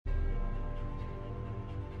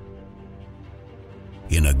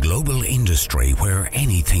In a global industry where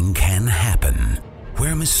anything can happen,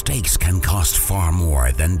 where mistakes can cost far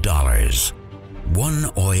more than dollars, one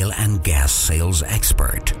oil and gas sales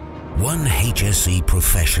expert, one HSE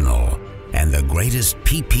professional, and the greatest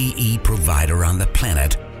PPE provider on the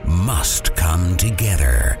planet must come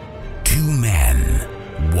together. Two men,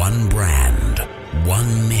 one brand,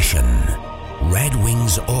 one mission. Red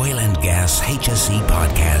Wings Oil and Gas HSE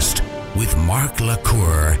Podcast with Mark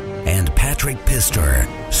LaCour and Patrick Pister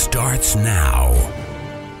starts now.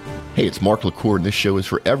 Hey, it's Mark LaCour, and this show is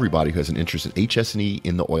for everybody who has an interest in HS&E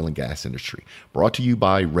in the oil and gas industry. Brought to you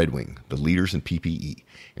by Red Wing, the leaders in PPE,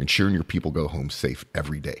 ensuring your people go home safe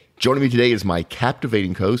every day. Joining me today is my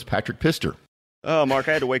captivating co-host, Patrick Pister. Oh, Mark,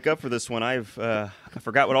 I had to wake up for this one. I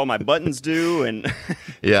forgot what all my buttons do, and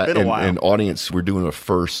yeah, it's been a while. And audience, we're doing a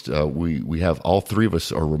first. We have all three of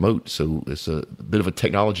us are remote, so it's a bit of a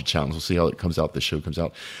technology challenge. We'll see how it comes out. This show comes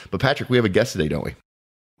out. But Patrick, we have a guest today, don't we?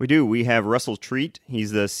 We do. We have Russell Treat. He's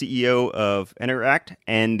the CEO of Interact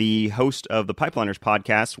and the host of the Pipeliners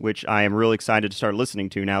podcast, which I am really excited to start listening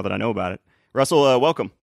to now that I know about it. Russell,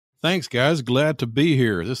 welcome. Thanks, guys. Glad to be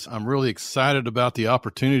here. I'm really excited about the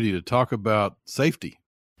opportunity to talk about safety.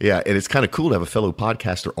 Yeah, and it's kind of cool to have a fellow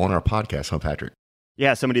podcaster on our podcast, huh, Patrick?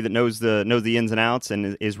 Yeah, somebody that knows the ins and outs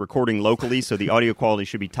and is recording locally, so the audio quality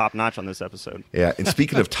should be top-notch on this episode. Yeah, and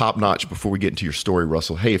speaking of top-notch, before we get into your story,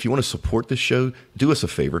 Russell, hey, if you want to support this show, do us a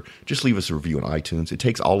favor. Just leave us a review on iTunes. It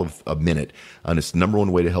takes all of a minute, and it's the number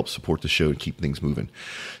one way to help support the show and keep things moving.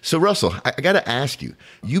 So, Russell, I got to ask you,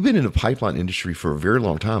 you've been in the pipeline industry for a very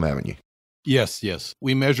long time, haven't you? Yes.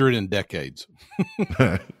 We measure it in decades.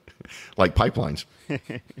 Like pipelines.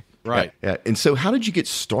 Right. Yeah. And so how did you get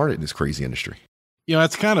started in this crazy industry? You know,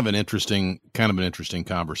 it's kind of an interesting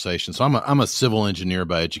conversation. So I'm a civil engineer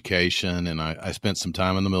by education, and I spent some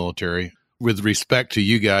time in the military. With respect to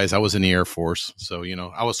you guys, I was in the Air Force. So, you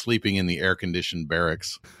know, I was sleeping in the air-conditioned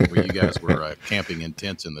barracks where you guys were camping in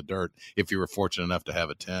tents in the dirt, if you were fortunate enough to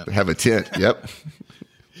have a tent. Have a tent, yep.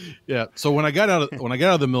 Yeah. So when I got out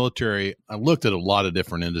of the military, I looked at a lot of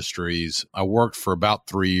different industries. I worked for about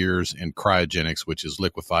 3 years in cryogenics, which is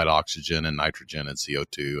liquefied oxygen and nitrogen and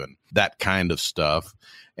CO2 and that kind of stuff.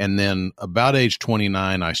 And then about age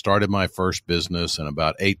 29, I started my first business, and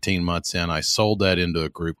about 18 months in, I sold that into a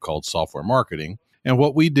group called Software Marketing. And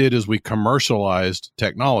what we did is we commercialized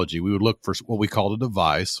technology. We would look for what we called a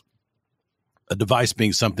device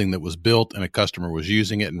being something that was built and a customer was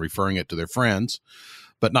using it and referring it to their friends,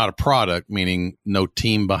 but not a product, meaning no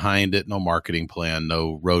team behind it, no marketing plan,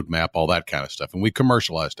 no roadmap, all that kind of stuff. And we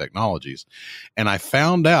commercialized technologies. And I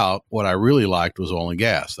found out what I really liked was oil and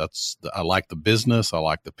gas. I liked the business. I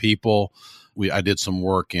liked the people. I did some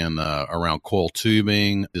work in around coil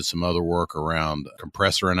tubing, did some other work around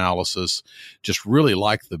compressor analysis, just really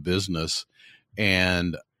liked the business,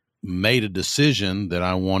 and made a decision that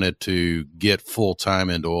I wanted to get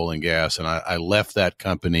full-time into oil and gas. And I left that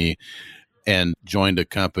company and joined a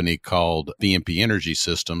company called VMP Energy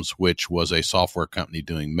Systems, which was a software company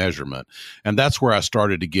doing measurement. And that's where I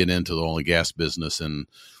started to get into the oil and gas business. And,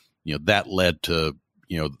 you know, that led to,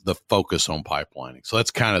 you know, the focus on pipelining. So that's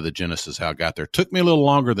kind of the genesis how I got there. Took me a little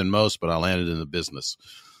longer than most, but I landed in the business,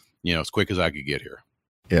 you know, as quick as I could get here.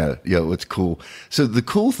 Yeah, it's cool. So the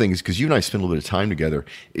cool thing is, because you and I spend a little bit of time together,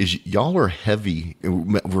 is y'all are heavy,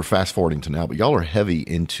 we're fast forwarding to now, but y'all are heavy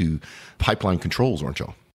into pipeline controls, aren't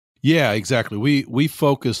y'all? Yeah, exactly. We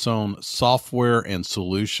focus on software and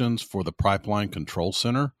solutions for the pipeline control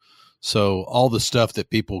center. So all the stuff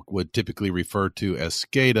that people would typically refer to as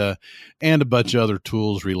SCADA and a bunch of other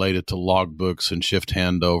tools related to logbooks and shift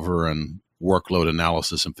handover and workload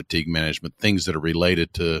analysis and fatigue management, things that are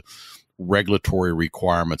related to regulatory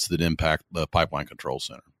requirements that impact the pipeline control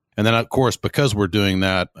center. And then, of course, because we're doing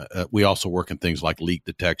that, we also work in things like leak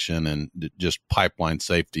detection and just pipeline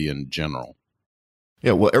safety in general.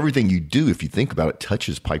 Yeah, well, everything you do, if you think about it,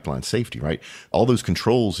 touches pipeline safety, right? All those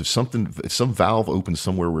controls, if some valve opens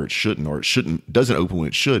somewhere where it shouldn't, or doesn't open when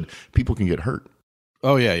it should, people can get hurt.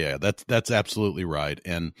 Oh, yeah. That's absolutely right.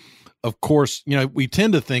 And of course, you know, we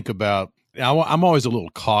tend to think about, I'm always a little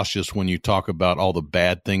cautious when you talk about all the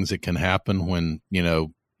bad things that can happen when, you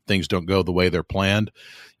know, things don't go the way they're planned,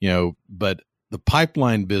 you know, but the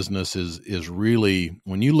pipeline business is really,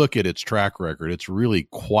 when you look at its track record, it's really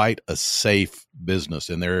quite a safe business.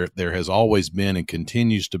 And there has always been and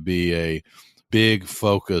continues to be a big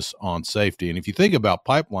focus on safety. And if you think about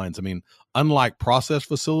pipelines, I mean, unlike process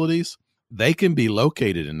facilities, they can be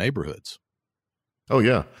located in neighborhoods. Oh,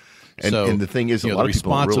 yeah. And the thing is, a lot of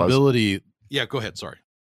people don't realize. Yeah, go ahead. Sorry.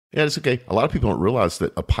 Yeah, it's okay. A lot of people don't realize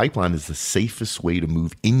that a pipeline is the safest way to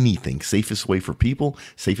move anything, safest way for people,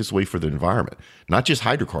 safest way for the environment, not just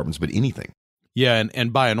hydrocarbons, but anything. Yeah,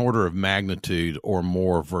 and by an order of magnitude or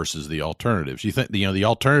more versus the alternatives. You think, the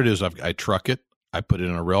alternatives, I truck it, I put it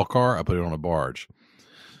in a rail car, I put it on a barge.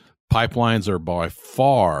 Pipelines are by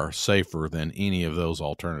far safer than any of those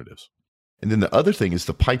alternatives. And then the other thing is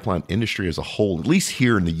the pipeline industry as a whole, at least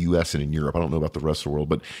here in the U.S. and in Europe, I don't know about the rest of the world,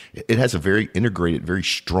 but it has a very integrated, very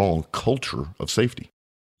strong culture of safety.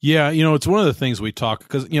 Yeah, it's one of the things we talk,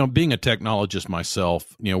 because, being a technologist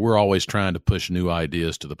myself, we're always trying to push new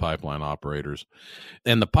ideas to the pipeline operators.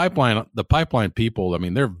 And the pipeline people, I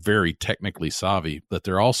mean, they're very technically savvy, but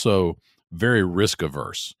they're also very risk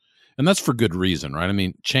averse. And that's for good reason, right? I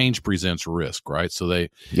mean, change presents risk, right? So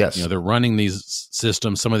they're running these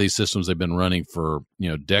systems. Some of these systems they've been running for,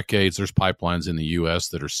 decades. There's pipelines in the U.S.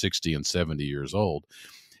 that are 60 and 70 years old.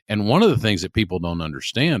 And one of the things that people don't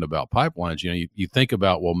understand about pipelines, you think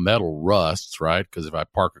about, well, metal rusts, right? Because if I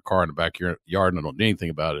park a car in the backyard and I don't do anything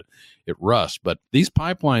about it, it rusts. But these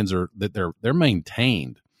pipelines they're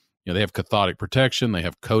maintained. They have cathodic protection, they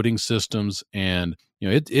have coating systems, and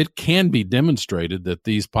it can be demonstrated that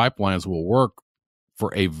these pipelines will work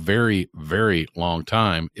for a very, very long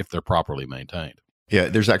time if they're properly maintained. Yeah,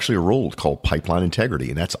 there's actually a role called pipeline integrity,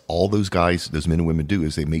 and that's all those men and women do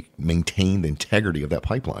is they maintain the integrity of that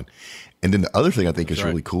pipeline. And then the other thing I think is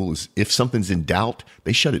really cool is if something's in doubt,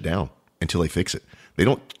 they shut it down until they fix it. They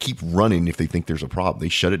don't keep running if they think there's a problem. They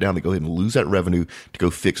shut it down. They go ahead and lose that revenue to go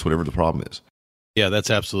fix whatever the problem is. Yeah, that's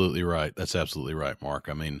absolutely right. That's absolutely right, Mark.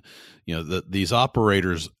 I mean, these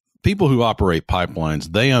operators, people who operate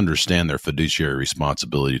pipelines, they understand their fiduciary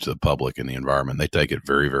responsibility to the public and the environment. They take it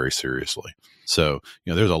very, very seriously. So,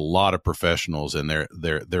 there's a lot of professionals, and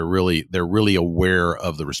they're really aware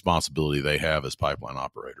of the responsibility they have as pipeline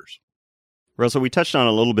operators. Russell, we touched on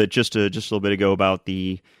a little bit just a little bit ago about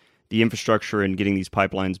the infrastructure and getting these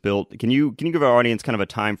pipelines built. Can you give our audience kind of a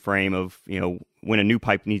time frame of when a new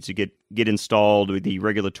pipe needs to get installed, with the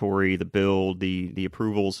regulatory, the build, the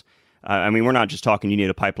approvals? I mean, we're not just talking you need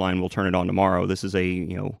a pipeline, we'll turn it on tomorrow. This is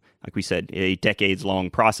like we said, a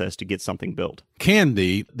decades-long process to get something built. Can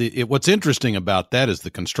be. What's interesting about that is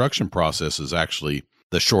the construction process is actually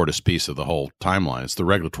the shortest piece of the whole timeline. It's the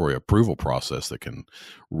regulatory approval process that can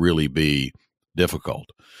really be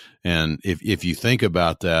difficult. And if you think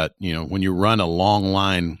about that, when you run a long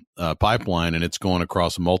line pipeline and it's going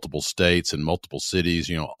across multiple states and multiple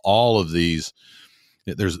cities, all of these,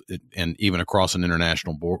 and even across an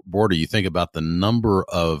international border, you think about the number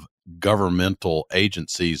of governmental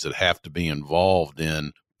agencies that have to be involved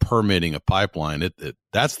in permitting a pipeline.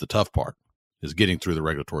 That's the tough part, is getting through the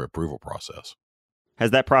regulatory approval process.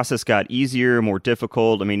 Has that process got easier, more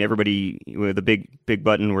difficult? I mean, everybody with the big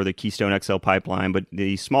button were the Keystone XL pipeline, but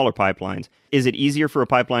the smaller pipelines, is it easier for a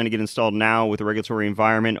pipeline to get installed now with the regulatory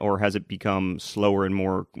environment, or has it become slower and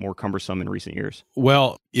more cumbersome in recent years?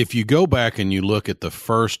 Well, if you go back and you look at the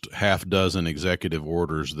first half dozen executive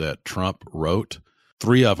orders that Trump wrote,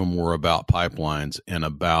 3 of them were about pipelines and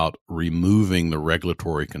about removing the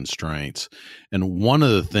regulatory constraints. And one of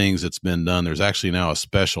the things that's been done, there's actually now a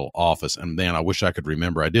special office. And man, I wish I could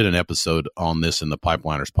remember. I did an episode on this in the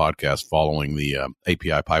Pipeliners podcast following the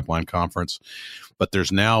API Pipeline Conference. But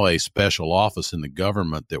there's now a special office in the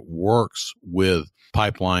government that works with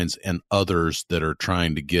pipelines and others that are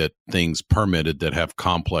trying to get things permitted that have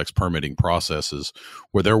complex permitting processes,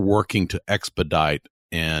 where they're working to expedite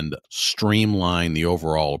and streamline the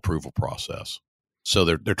overall approval process. So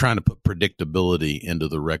they're trying to put predictability into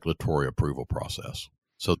the regulatory approval process.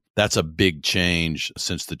 So that's a big change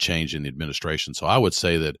since the change in the administration. So I would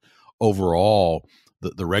say that overall,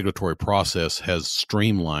 the regulatory process has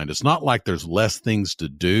streamlined. It's not like there's less things to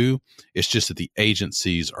do. It's just that the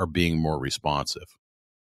agencies are being more responsive.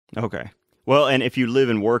 Okay. Well, and if you live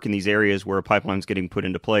and work in these areas where a pipeline's getting put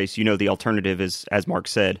into place, the alternative is, as Mark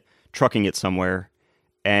said, trucking it somewhere.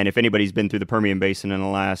 And if anybody's been through the Permian Basin in the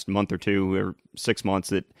last month or 2 or 6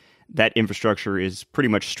 months, that infrastructure is pretty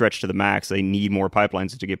much stretched to the max. They need more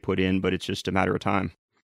pipelines to get put in, but it's just a matter of time.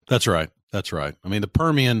 That's right. That's right. I mean, the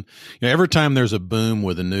Permian, every time there's a boom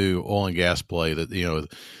with a new oil and gas play,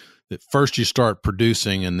 that first you start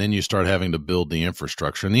producing and then you start having to build the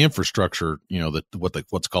infrastructure. And the infrastructure,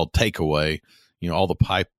 what's called takeaway, all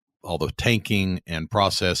the tanking and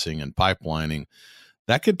processing and pipelining,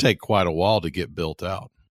 that could take quite a while to get built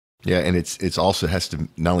out. Yeah, and it's also has to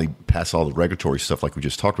not only pass all the regulatory stuff like we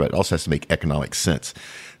just talked about, it also has to make economic sense.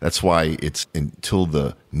 That's why it's until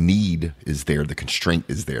the need is there, the constraint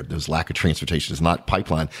is there. There's lack of transportation. It's not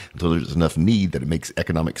pipeline until there's enough need that it makes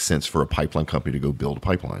economic sense for a pipeline company to go build a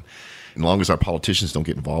pipeline. As long as our politicians don't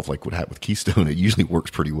get involved like what happened with Keystone, it usually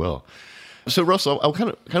works pretty well. So Russell, I kind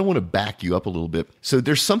of want to back you up a little bit. So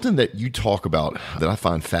there's something that you talk about that I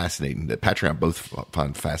find fascinating, that Patrick and I both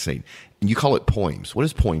find fascinating, and you call it POEMS. What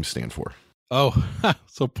does POEMS stand for? Oh,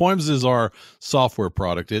 so POEMS is our software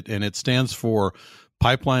product, and it stands for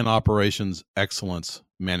Pipeline Operations Excellence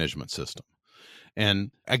Management System. And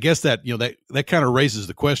I guess that that kind of raises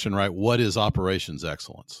the question, right? What is operations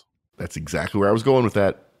excellence? That's exactly where I was going with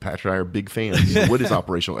that. Patrick and I are big fans. So what is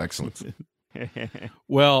operational excellence?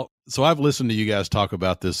 Well, so I've listened to you guys talk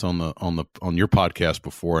about this on your podcast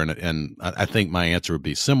before, and I think my answer would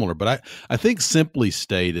be similar. But I think simply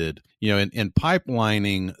stated, in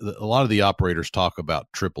pipelining, a lot of the operators talk about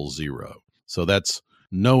 000. So that's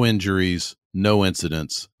no injuries, no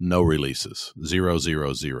incidents, no releases,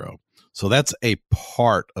 000. So that's a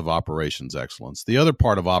part of operations excellence. The other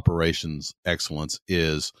part of operations excellence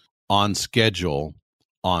is on schedule,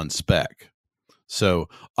 on spec. So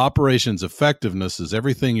operations effectiveness is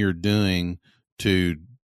everything you're doing to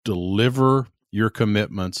deliver your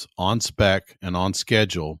commitments on spec and on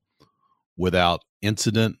schedule without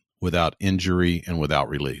incident, without injury, and without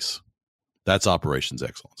release. That's operations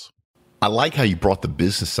excellence. I like how you brought the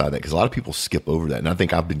business side of that, because a lot of people skip over that. And I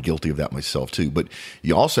think I've been guilty of that myself too. But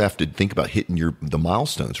you also have to think about hitting the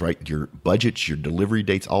milestones, right? Your budgets, your delivery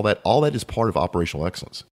dates, all that is part of operational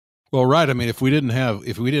excellence. Well, right. I mean, if we didn't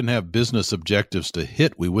have business objectives to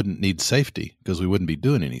hit, we wouldn't need safety because we wouldn't be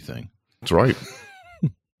doing anything. That's right.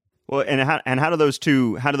 Well, and how do those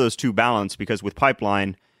two balance? Because with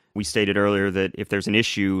pipeline, we stated earlier that if there's an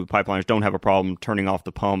issue, pipeliners don't have a problem turning off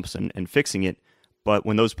the pumps and fixing it. But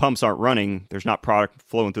when those pumps aren't running, there's not product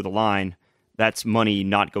flowing through the line. That's money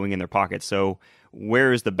not going in their pocket. So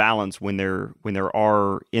where is the balance when there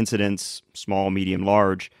are incidents, small, medium,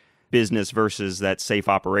 large, business versus that safe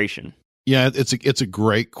operation? Yeah, it's a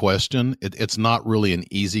great question. It's not really an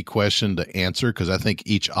easy question to answer because I think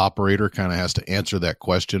each operator kind of has to answer that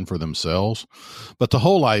question for themselves. But the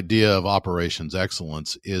whole idea of operations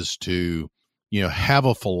excellence is to have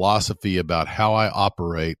a philosophy about how I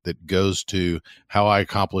operate that goes to how I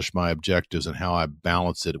accomplish my objectives and how I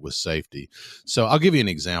balance it with safety. So I'll give you an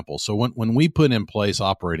example. So when we put in place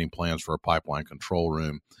operating plans for a pipeline control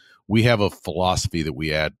room, we have a philosophy that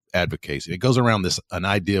we advocate. It goes around an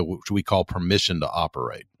idea which we call permission to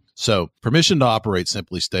operate. So permission to operate,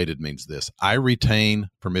 simply stated, means this: I retain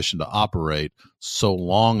permission to operate so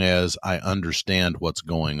long as I understand what's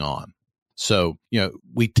going on. So,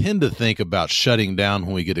 we tend to think about shutting down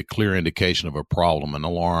when we get a clear indication of a problem, an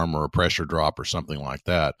alarm or a pressure drop or something like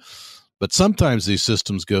that. But sometimes these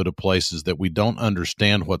systems go to places that we don't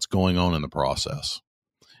understand what's going on in the process.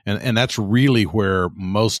 And that's really where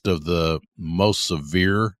most of the most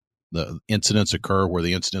severe the incidents occur, where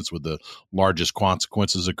the incidents with the largest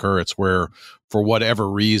consequences occur. It's where, for whatever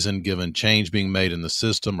reason, given change being made in the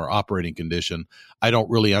system or operating condition, I don't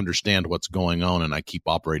really understand what's going on and I keep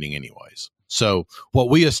operating anyways. So what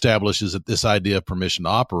we establish is that this idea of permission to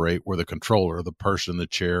operate, where the controller, the person in the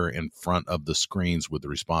chair in front of the screens with the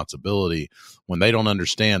responsibility, when they don't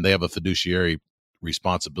understand, they have a fiduciary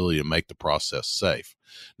responsibility to make the process safe.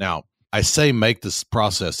 Now, I say make this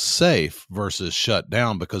process safe versus shut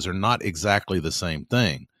down because they're not exactly the same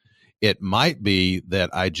thing. It might be that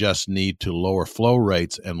I just need to lower flow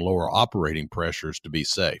rates and lower operating pressures to be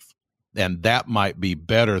safe. And that might be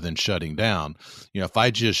better than shutting down. If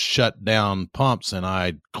I just shut down pumps and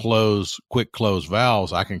I quick close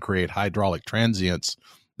valves, I can create hydraulic transients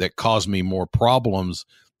that cause me more problems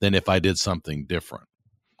than if I did something different.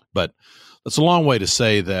 But that's a long way to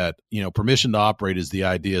say that, permission to operate is the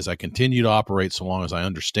idea is I continue to operate so long as I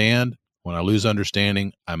understand. When I lose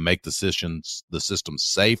understanding, I make the system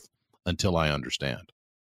safe until I understand.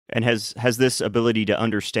 And has this ability to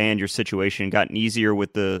understand your situation gotten easier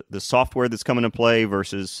with the software that's come into play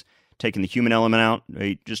versus taking the human element out?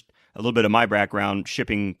 Just a little bit of my background,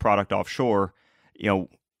 shipping product offshore, all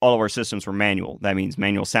of our systems were manual. That means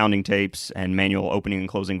manual sounding tapes and manual opening and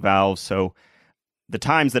closing valves. So the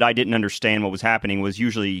times that I didn't understand what was happening was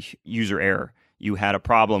usually user error. You had a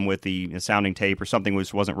problem with the sounding tape or something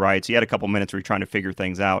wasn't right. So you had a couple minutes where you're trying to figure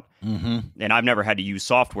things out. Mm-hmm. And I've never had to use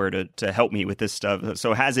software to help me with this stuff.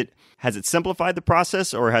 So has it simplified the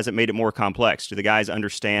process or has it made it more complex? Do the guys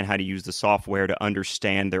understand how to use the software to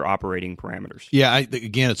understand their operating parameters? Yeah,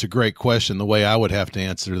 again, it's a great question. The way I would have to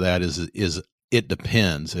answer that is It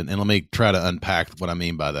depends. And let me try to unpack what I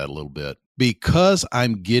mean by that a little bit. Because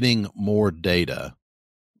I'm getting more data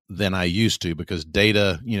than I used to, because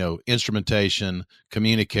data, instrumentation,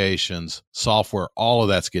 communications, software, all of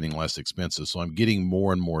that's getting less expensive. So I'm getting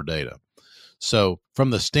more and more data. So from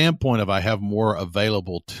the standpoint of I have more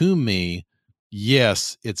available to me,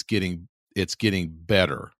 yes, it's getting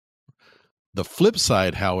better. The flip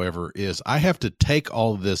side, however, is I have to take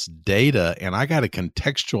all of this data and I got to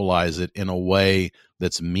contextualize it in a way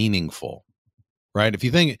that's meaningful. Right. If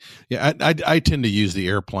you think, I tend to use the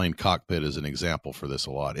airplane cockpit as an example for this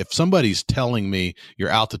a lot. If somebody's telling me your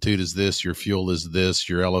altitude is this, your fuel is this,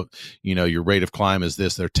 your rate of climb is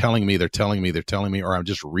this, they're telling me, or I'm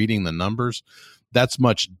just reading the numbers, that's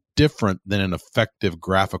much different than an effective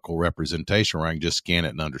graphical representation where I can just scan it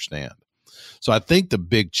and understand. So I think the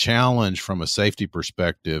big challenge from a safety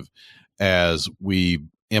perspective as we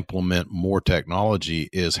implement more technology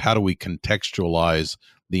is how do we contextualize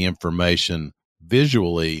the information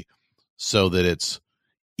visually so that it's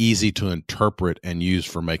easy to interpret and use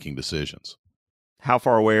for making decisions. How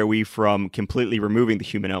far away are we from completely removing the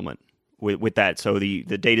human element with that? So the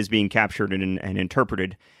data is being captured and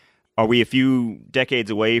interpreted. Are we a few decades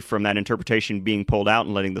away from that interpretation being pulled out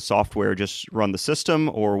and letting the software just run the system,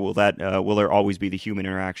 or will there always be the human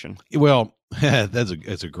interaction? Well,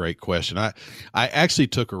 that's a great question. I actually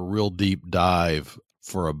took a real deep dive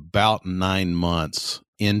for about 9 months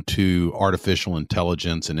into artificial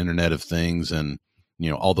intelligence and Internet of Things and,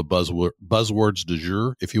 all the buzzwords du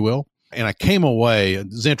jour, if you will. And I came away,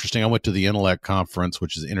 it's interesting, I went to the Intellect conference,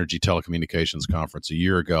 which is the Energy Telecommunications Conference a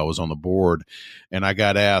year ago. I was on the board, and I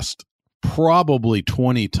got asked probably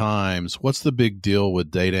 20 times, what's the big deal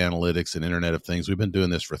with data analytics and Internet of Things? We've been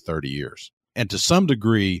doing this for 30 years. And to some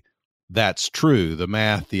degree, that's true. The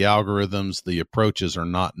math, the algorithms, the approaches are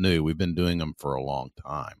not new. We've been doing them for a long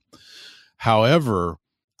time. However,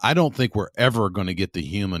 I don't think we're ever going to get the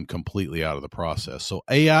human completely out of the process. So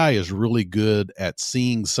AI is really good at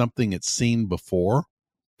seeing something it's seen before.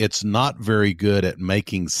 It's not very good at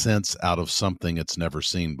making sense out of something it's never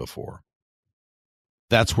seen before.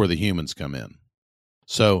 That's where the humans come in.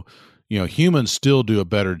 So, humans still do a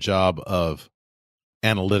better job of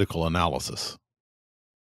analytical analysis,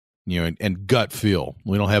 and gut feel.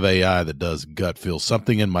 We don't have AI that does gut feel.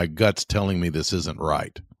 Something in my gut's telling me this isn't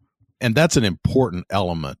right. And that's an important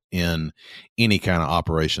element in any kind of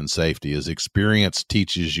operation safety is experience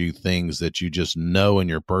teaches you things that you just know in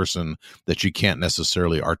your person that you can't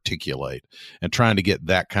necessarily articulate. And trying to get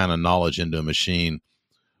that kind of knowledge into a machine,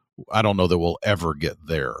 I don't know that we'll ever get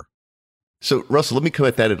there. So, Russell, let me come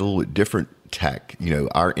at that at a little bit different tack.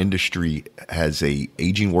 Our industry has a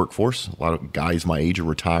aging workforce. A lot of guys my age are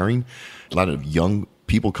retiring. A lot of young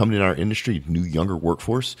people coming in our industry, new, younger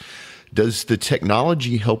workforce. Does the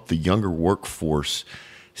technology help the younger workforce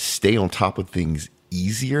stay on top of things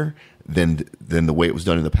easier than the way it was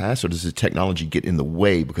done in the past? Or does the technology get in the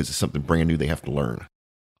way because it's something brand new they have to learn?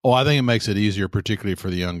 Oh, I think it makes it easier, particularly for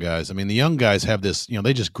the young guys. I mean, the young guys have this,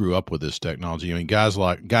 they just grew up with this technology. I mean, guys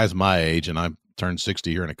my age, and I turned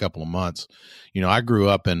 60 here in a couple of months. I grew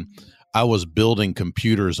up and I was building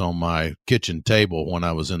computers on my kitchen table when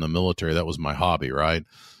I was in the military. That was my hobby, right?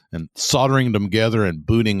 And soldering them together and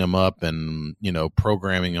booting them up and,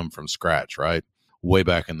 programming them from scratch, right? Way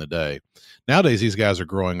back in the day. Nowadays, these guys are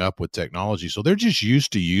growing up with technology, so they're just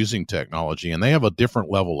used to using technology, and they have a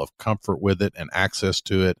different level of comfort with it and access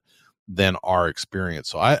to it than our experience.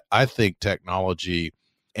 So I think technology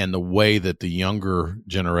and the way that the younger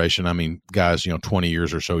generation, I mean, guys, 20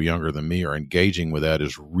 years or so younger than me are engaging with that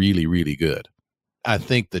is really, really good. I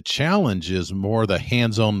think the challenge is more the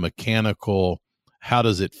hands-on mechanical, how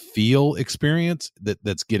does it feel experience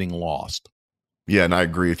that's getting lost. Yeah, and I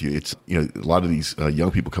agree with you. It's, a lot of these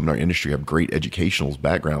young people coming to our industry have great educational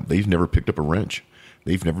background. They've never picked up a wrench.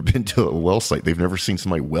 They've never been to a weld site. They've never seen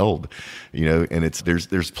somebody weld, and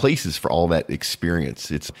there's places for all that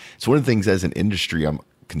experience. It's one of the things as an industry I'm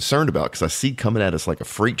concerned about because I see coming at us like a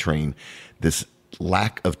freight train, this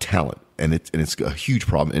lack of talent. And it's a huge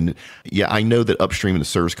problem. And yeah, I know that upstream and the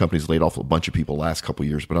service companies laid off a bunch of people the last couple of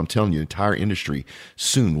years, but I'm telling you, the entire industry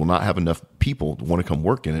soon will not have enough people to want to come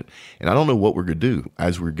work in it. And I don't know what we're going to do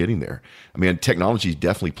as we're getting there. I mean, technology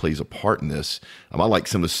definitely plays a part in this. I like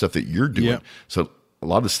some of the stuff that you're doing. Yeah. So a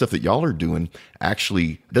lot of the stuff that y'all are doing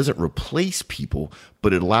actually doesn't replace people,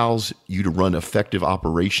 but it allows you to run effective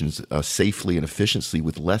operations safely and efficiently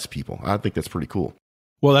with less people. I think that's pretty cool.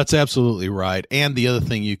 Well, that's absolutely right. And the other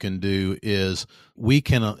thing you can do is a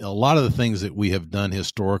lot of the things that we have done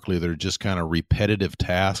historically that are just kind of repetitive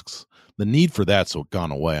tasks, the need for that's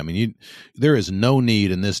gone away. I mean, there is no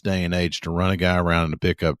need in this day and age to run a guy around in a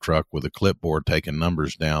pickup truck with a clipboard taking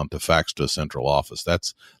numbers down to fax to a central office.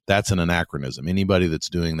 That's an anachronism. Anybody that's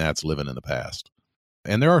doing that's living in the past.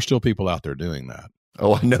 And there are still people out there doing that.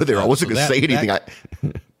 Oh, I know there. I wasn't going to say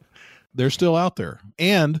anything. They're still out there.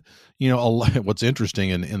 And, what's interesting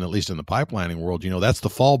in at least in the pipelining world, that's the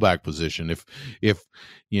fallback position.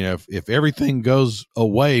 If everything goes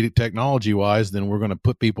away technology wise, then we're going to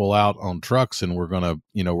put people out on trucks and we're going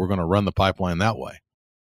to run the pipeline that way.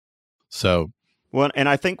 So, well, and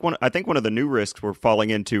I think one of the new risks we're falling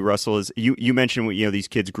into, Russell, is you mentioned these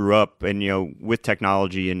kids grew up and with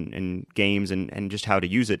technology and games and just how to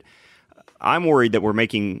use it. I'm worried that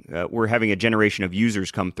we're having a generation of users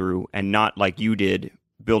come through and not like you did,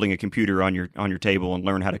 building a computer on your table and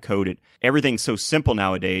learn how to code it. Everything's so simple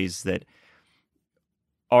nowadays that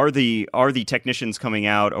are the technicians coming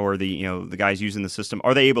out or the guys using the system,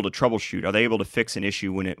 are they able to troubleshoot? Are they able to fix an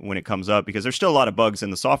issue when it comes up? Because there's still a lot of bugs in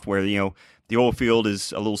the software. The oil field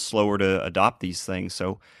is a little slower to adopt these things.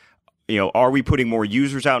 So, are we putting more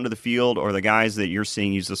users out into the field, or the guys that you're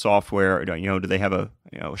seeing use the software, do they have a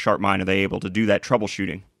sharp mind? Are they able to do that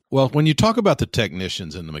troubleshooting? Well, when you talk about the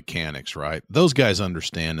technicians and the mechanics, right, those guys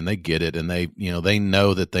understand and they get it, and they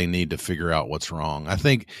know that they need to figure out what's wrong. I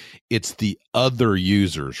think it's the other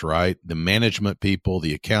users, right, the management people,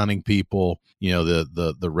 the accounting people,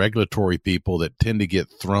 the regulatory people that tend to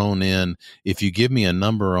get thrown in. If you give me a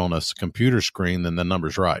number on a computer screen, then the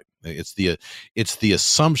number's right. It's the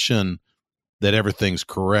assumption that everything's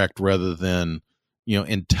correct rather than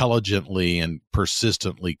intelligently and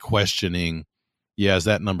persistently questioning. Yeah, is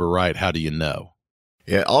that number right? How do you know?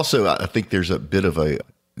 Yeah. Also, I think there's a bit of a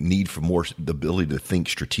need for more the ability to think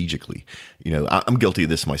strategically. I'm guilty of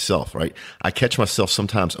this myself, right? I catch myself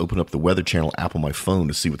sometimes open up the Weather Channel app on my phone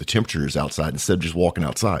to see what the temperature is outside instead of just walking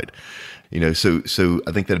outside. So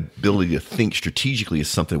I think that ability to think strategically is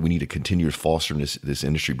something we need to continue to foster in this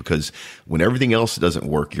industry, because when everything else doesn't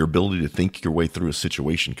work, your ability to think your way through a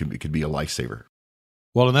situation could be a lifesaver.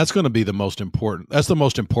 Well, and that's going to be the most important. That's the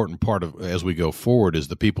most important part of as we go forward is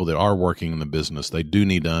the people that are working in the business. They do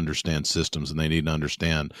need to understand systems, and they need to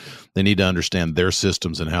understand their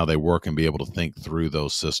systems and how they work, and be able to think through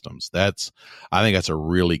those systems. I think that's a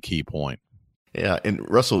really key point. Yeah, and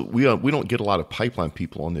Russell, we don't get a lot of pipeline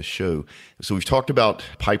people on this show. So we've talked about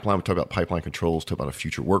pipeline, we talked about pipeline controls, talked about a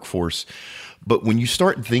future workforce. But when you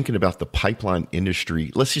start thinking about the pipeline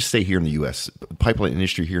industry, let's just say here in the U.S., the pipeline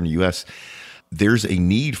industry here in the U.S., there's a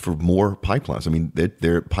need for more pipelines. I mean,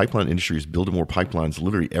 their pipeline industry is building more pipelines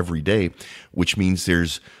literally every day, which means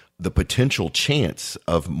there's the potential chance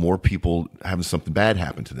of more people having something bad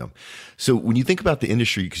happen to them. So when you think about the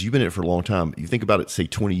industry, because you've been in it for a long time, you think about it, say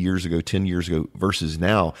 20 years ago, 10 years ago versus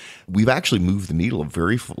now, we've actually moved the needle a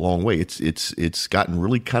very long way. It's gotten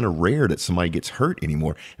really kind of rare that somebody gets hurt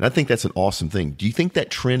anymore. And I think that's an awesome thing. Do you think that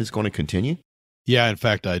trend is going to continue? Yeah, in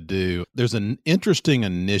fact, I do. There's an interesting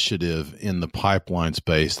initiative in the pipeline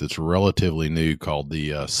space that's relatively new called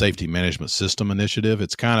the Safety Management System Initiative.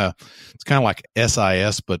 It's kind of like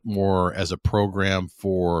SIS, but more as a program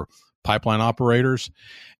for pipeline operators.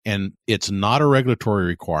 And it's not a regulatory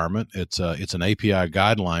requirement. It's an API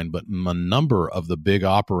guideline, but a number of the big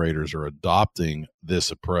operators are adopting this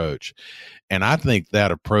approach. And I think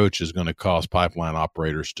that approach is going to cause pipeline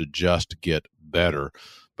operators to just get better,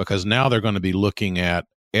 because now they're going to be looking at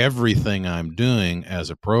everything I'm doing as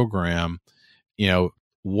a program.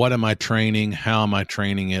 What am I training? How am I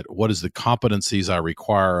training it? What is the competencies I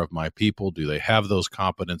require of my people? Do they have those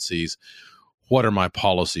competencies? What are my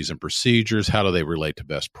policies and procedures? How do they relate to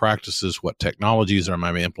best practices? What technologies am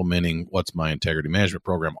I implementing? What's my integrity management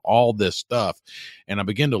program? All this stuff. And I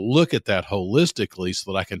begin to look at that holistically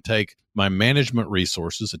so that I can take my management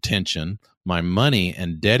resources, attention, my money,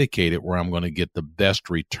 and dedicate it where I'm going to get the best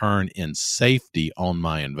return in safety on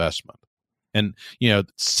my investment. And,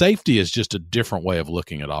 safety is just a different way of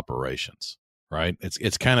looking at operations, right?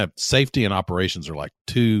 It's kind of safety and operations are like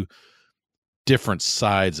two different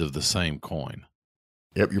sides of the same coin.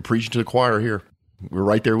 Yep, you're preaching to the choir here. We're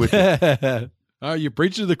right there with you. Oh, you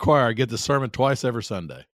preach to the choir. I get the sermon twice every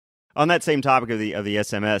Sunday. On that same topic of the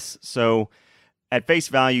SMS, so at face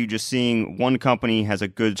value, just seeing one company has a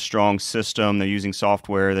good, strong system, they're using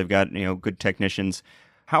software, they've got good technicians.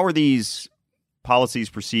 How are these policies,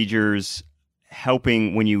 procedures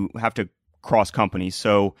helping when you have to cross companies?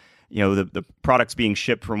 So the product's being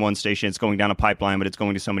shipped from one station, it's going down a pipeline, but it's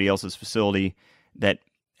going to somebody else's facility that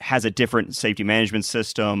has a different safety management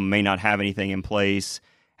system, may not have anything in place,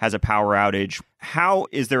 has a power outage. How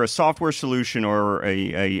is there a software solution or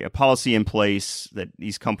a policy in place that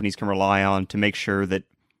these companies can rely on to make sure that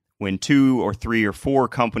when 2 or 3 or 4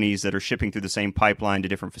 companies that are shipping through the same pipeline to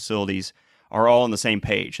different facilities are all on the same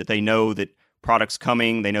page, that they know that product's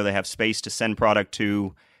coming, they know they have space to send product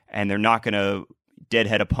to, and they're not going to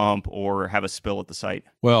deadhead a pump or have a spill at the site.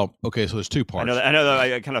 Well, okay, so there's 2 parts. I know that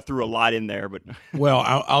I kind of threw a lot in there, but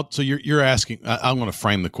well, so you're asking. I'm going to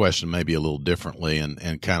frame the question maybe a little differently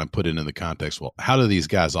and kind of put it in the context. Well, how do these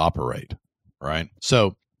guys operate, right?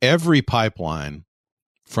 So every pipeline,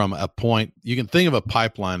 from a point, you can think of a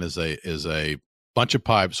pipeline as a bunch of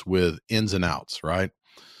pipes with ins and outs, right?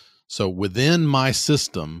 So within my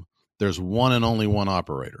system, there's one and only one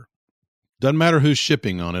operator. Doesn't matter who's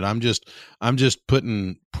shipping on it. I'm just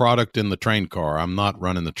putting product in the train car. I'm not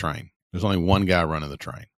running the train. There's only one guy running the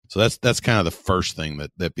train. So that's kind of the first thing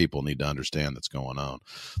that people need to understand that's going on.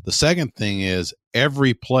 The second thing is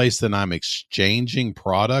every place that I'm exchanging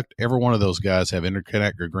product, every one of those guys have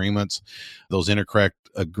interconnect agreements. Those interconnect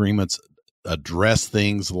agreements address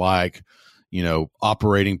things like,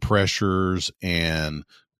 operating pressures and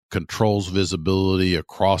controls visibility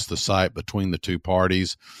across the site between the 2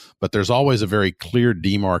 parties. But there's always a very clear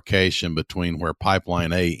demarcation between where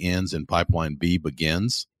pipeline A ends and pipeline B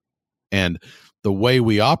begins. And the way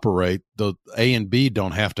we operate, the A and B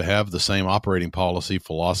don't have to have the same operating policy,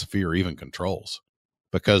 philosophy, or even controls,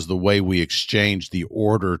 because the way we exchange the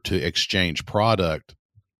order to exchange product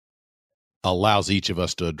allows each of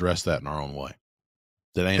us to address that in our own way.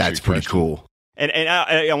 Did I answer That's your pretty question? cool. And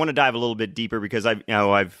I want to dive a little bit deeper because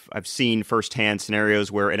I've seen firsthand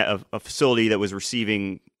scenarios where a facility that was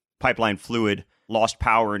receiving pipeline fluid lost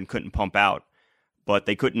power and couldn't pump out, but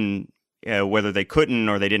they couldn't, whether they couldn't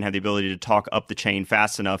or they didn't have the ability to talk up the chain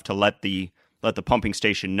fast enough to let the pumping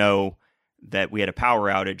station know that we had a power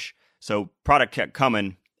outage. So product kept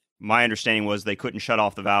coming. My understanding was they couldn't shut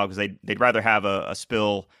off the valve because they'd rather have a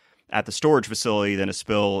spill at the storage facility than a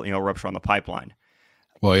spill, rupture on the pipeline.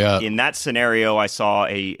 Well, yeah. In that scenario, I saw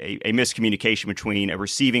a miscommunication between a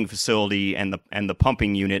receiving facility and the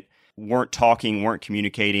pumping unit. Weren't talking, weren't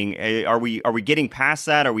communicating. Are we getting past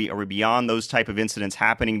that? Are we beyond those type of incidents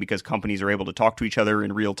happening because companies are able to talk to each other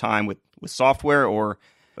in real time with software, or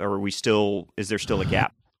are we still? Is there still a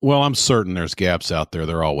gap? Well, I'm certain there's gaps out there.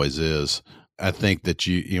 There always is. I think that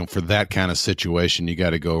for that kind of situation, you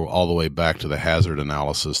got to go all the way back to the hazard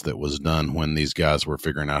analysis that was done when these guys were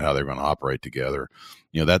figuring out how they're going to operate together.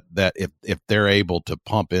 That if they're able to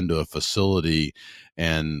pump into a facility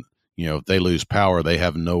and if they lose power, they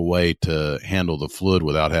have no way to handle the fluid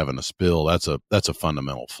without having a spill. That's a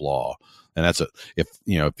fundamental flaw. And if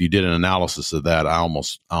you did an analysis of that, I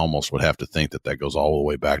almost would have to think that goes all the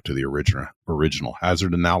way back to the original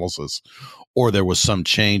hazard analysis, or there was some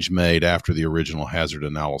change made after the original hazard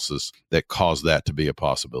analysis that caused that to be a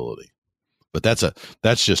possibility. But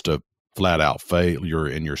that's just a flat out failure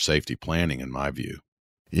in your safety planning, in my view.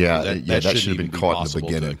 Yeah, that should have been caught in the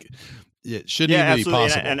beginning. It shouldn't even be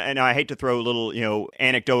possible. And I hate to throw little,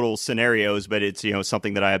 anecdotal scenarios, but it's,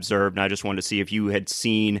 something that I observed, and I just wanted to see if you had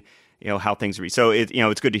seen, how things are. So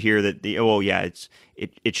it's good to hear that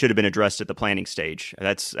it should have been addressed at the planning stage.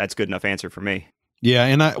 That's good enough answer for me. Yeah,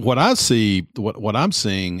 and what I'm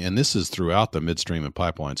seeing, and this is throughout the midstream and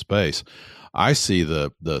pipeline space, I see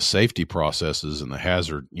the safety processes and the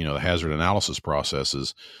hazard analysis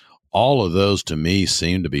processes. All of those, to me,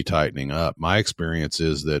 seem to be tightening up. My experience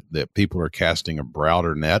is that people are casting a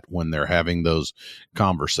broader net when they're having those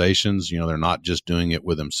conversations. They're not just doing it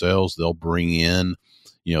with themselves. They'll bring in,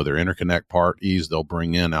 their interconnect parties. They'll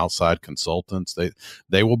bring in outside consultants.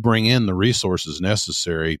 They will bring in the resources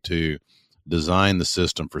necessary to design the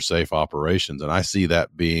system for safe operations. And I see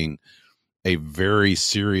that being a very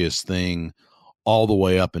serious thing all the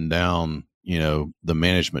way up and down the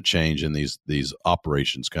management change in these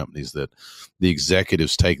operations companies, that the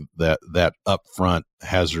executives take that upfront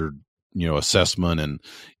hazard, assessment and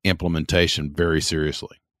implementation very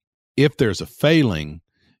seriously. If there's a failing,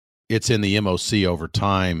 it's in the MOC over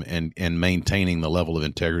time and maintaining the level of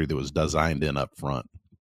integrity that was designed in up front.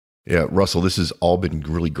 Yeah, Russell, this has all been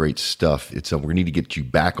really great stuff. It's we need to get you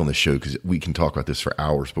back on the show because we can talk about this for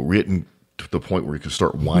hours, but we're getting to the point where we can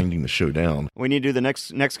start winding the show down. We need to do the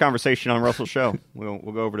next conversation on Russell's show. We'll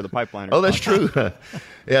go over to the pipeline. Oh, that's true.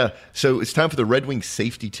 Yeah. So it's time for the Red Wing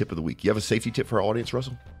safety tip of the week. You have a safety tip for our audience,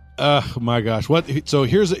 Russell? My gosh. So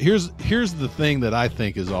here's the thing that I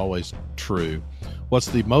think is always true. What's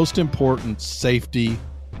the most important safety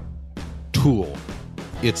tool?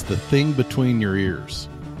 It's the thing between your ears.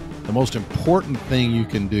 The most important thing you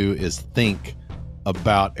can do is think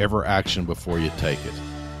about every action before you take it.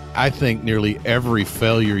 I think nearly every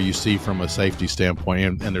failure you see from a safety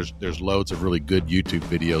standpoint, and there's loads of really good YouTube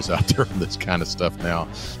videos out there on this kind of stuff now.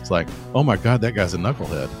 It's like, oh my God, that guy's a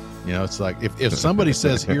knucklehead. You know, it's like if somebody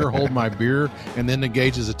says, here, hold my beer, and then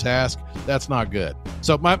engages a task, that's not good.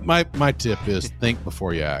 So my tip is think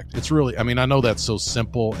before you act. It's really, I mean, I know that's so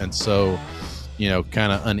simple and so, you know,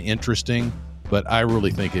 kind of uninteresting, but I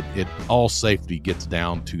really think it all safety gets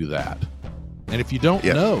down to that. And if you don't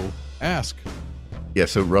know, ask. Yeah,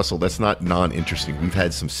 so Russell, that's not non-interesting. We've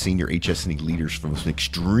had some senior HS&E leaders from some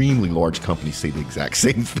extremely large companies say the exact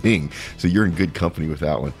same thing. So you're in good company with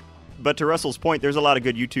that one. But to Russell's point, there's a lot of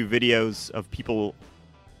good YouTube videos of people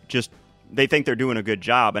they think they're doing a good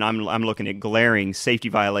job, and I'm looking at glaring safety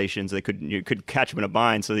violations that could catch them in a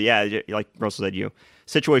bind. So yeah, like Russell said,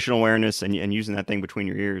 situational awareness and using that thing between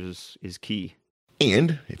your ears is key.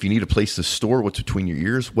 And if you need a place to store what's between your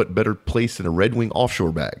ears, what better place than a Red Wing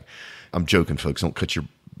offshore bag? I'm joking, folks. Don't cut your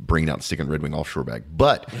brain out and stick in a Red Wing offshore bag.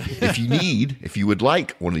 But if you would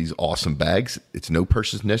like one of these awesome bags, it's no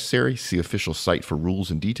purchase necessary. See official site for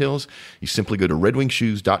rules and details. You simply go to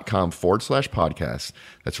redwingshoes.com/podcast.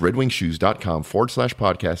 That's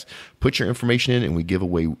redwingshoes.com/podcast. Put your information in, and we give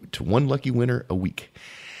away to one lucky winner a week.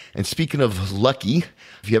 And speaking of lucky,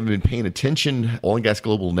 if you haven't been paying attention, Oil and Gas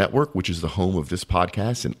Global Network, which is the home of this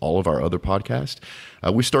podcast and all of our other podcasts,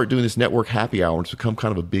 we start doing this network happy hour, and it's become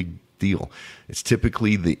kind of a big deal. It's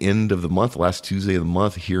typically the end of the month, last Tuesday of the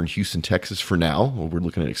month here in Houston, Texas for now. We're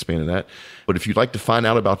looking at expanding that. But if you'd like to find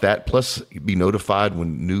out about that, plus be notified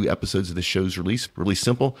when new episodes of the show's released, really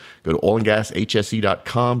simple. Go to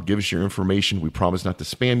oilandgashse.com, give us your information. We promise not to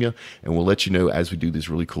spam you, and we'll let you know as we do these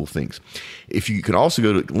really cool things. If you can also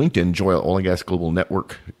go to LinkedIn, join our Oil and Gas Global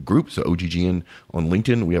Network group, so OGGN on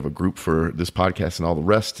LinkedIn. We have a group for this podcast and all the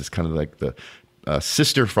rest. It's kind of like the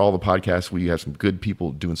sister for all the podcasts. We have some good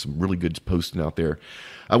people doing some really good posting out there.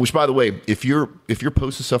 Which, by the way, if you're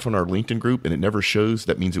posting stuff on our LinkedIn group and it never shows,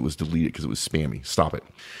 that means it was deleted because it was spammy. Stop it.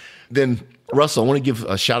 Then, Russell, I want to give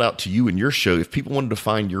a shout out to you and your show. If people wanted to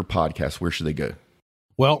find your podcast, where should they go?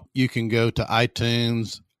 Well, you can go to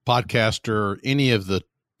iTunes, Podcaster, any of the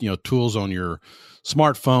tools on your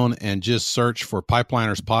smartphone, and just search for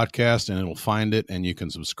Pipeliners Podcast, and it'll find it, and you can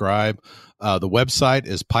subscribe. The website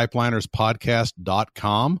is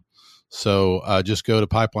pipelinerspodcast.com. So just go to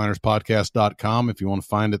pipelinerspodcast.com if you want to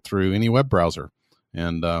find it through any web browser.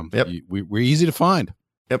 And we're easy to find.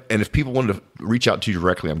 Yep. And if people wanted to reach out to you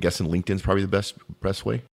directly, I'm guessing LinkedIn's probably the best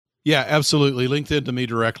way. Yeah, absolutely. LinkedIn to me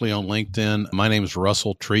directly on LinkedIn. My name is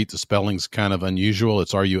Russell Treat. The spelling's kind of unusual.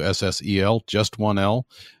 It's Russel, just one L,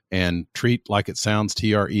 and Treat like it sounds,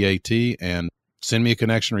 Treat. And send me a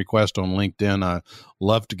connection request on LinkedIn. I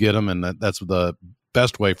love to get them, and that's the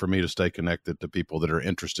best way for me to stay connected to people that are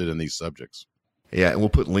interested in these subjects. Yeah, and we'll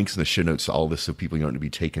put links in the show notes to all this so people don't need to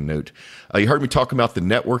be taking note. You heard me talking about the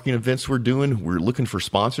networking events we're doing. We're looking for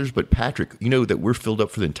sponsors, but Patrick, you know that we're filled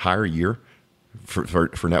up for the entire year for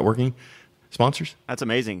networking sponsors. That's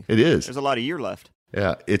amazing. It is. There's a lot of year left.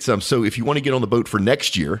 Yeah, it's so if you want to get on the boat for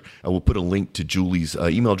next year, we'll put a link to Julie's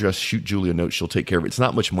email address. Shoot Julie a note; she'll take care of it. It's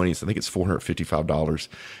not much money. I think it's $455.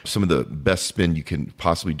 Some of the best spend you can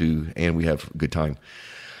possibly do, and we have a good time.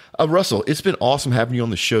 Russell, it's been awesome having you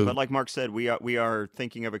on the show. But like Mark said, we are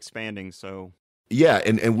thinking of expanding. So yeah,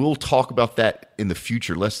 and we'll talk about that in the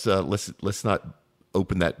future. Let's not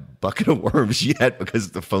open that bucket of worms yet,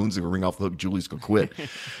 because the phone's going to ring off the hook. Julie's going to quit.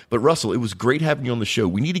 But Russell, it was great having you on the show.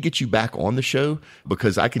 We need to get you back on the show,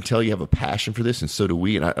 because I can tell you have a passion for this, and so do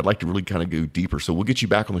we. And I'd like to really kind of go deeper. So we'll get you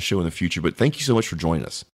back on the show in the future. But thank you so much for joining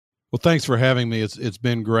us. Well, thanks for having me. It's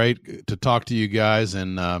been great to talk to you guys.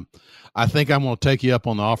 And I think I'm going to take you up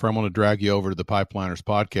on the offer. I'm going to drag you over to the Pipeliners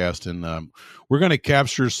Podcast, and we're going to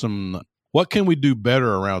capture some, what can we do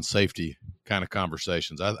better around safety kind of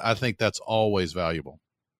conversations. I think that's always valuable.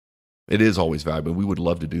 It is always valuable. We would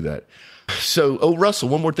love to do that. So, Russell,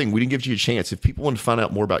 one more thing. We didn't give you a chance. If people want to find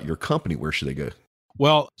out more about your company, where should they go?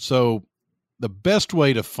 Well, so the best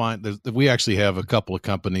way to find, we actually have a couple of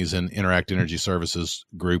companies in Interact Energy Services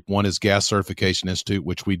group. One is Gas Certification Institute,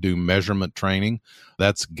 which we do measurement training.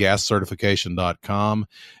 That's gascertification.com.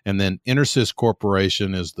 And then Intersys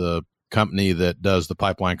Corporation is the company that does the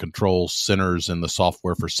pipeline control centers and the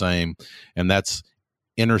software for same, and that's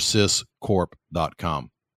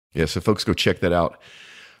intersyscorp.com. Yeah, so folks, go check that out.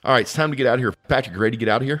 All right, it's time to get out of here. Patrick, ready to get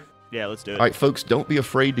out of here? Yeah, let's do it. All right, folks, don't be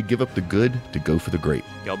afraid to give up the good to go for the great.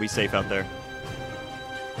 Y'all be safe out there.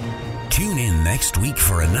 Tune in next week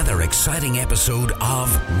for another exciting episode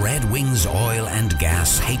of Red Wings Oil and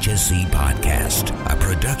Gas HSE Podcast, a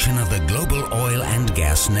production of the Global Oil and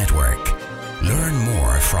Gas Network. Learn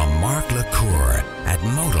more from Mark LaCour at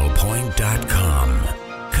modalpoint.com.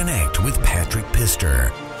 Connect with Patrick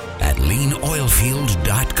Pister at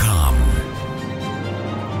leanoilfield.com.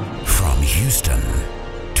 From Houston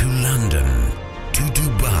to London to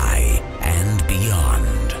Dubai and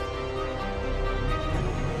beyond.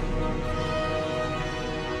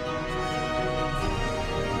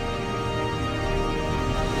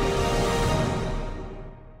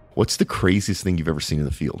 What's the craziest thing you've ever seen in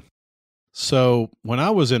the field? So when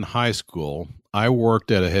I was in high school, I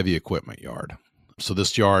worked at a heavy equipment yard. So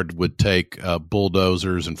this yard would take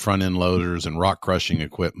bulldozers and front end loaders and rock crushing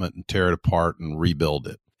equipment and tear it apart and rebuild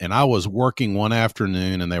it. And I was working one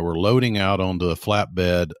afternoon and they were loading out onto a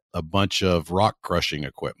flatbed a bunch of rock crushing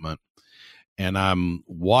equipment. And I'm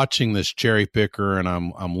watching this cherry picker and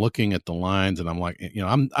I'm looking at the lines and I'm like,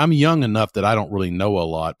 I'm young enough that I don't really know a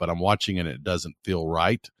lot, but I'm watching it and it doesn't feel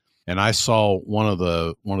right. And I saw one of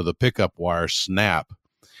the pickup wires snap,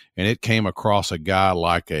 and it came across a guy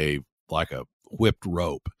like a whipped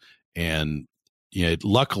rope. And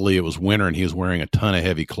luckily it was winter and he was wearing a ton of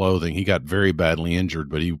heavy clothing. He got very badly injured,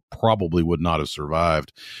 but he probably would not have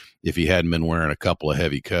survived if he hadn't been wearing a couple of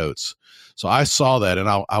heavy coats. So I saw that, and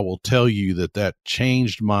I will tell you that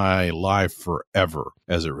changed my life forever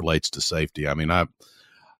as it relates to safety. I mean, I'm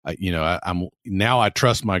now I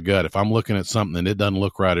trust my gut. If I'm looking at something and it doesn't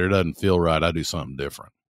look right or it doesn't feel right, I do something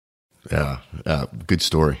different. Yeah, good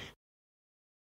story.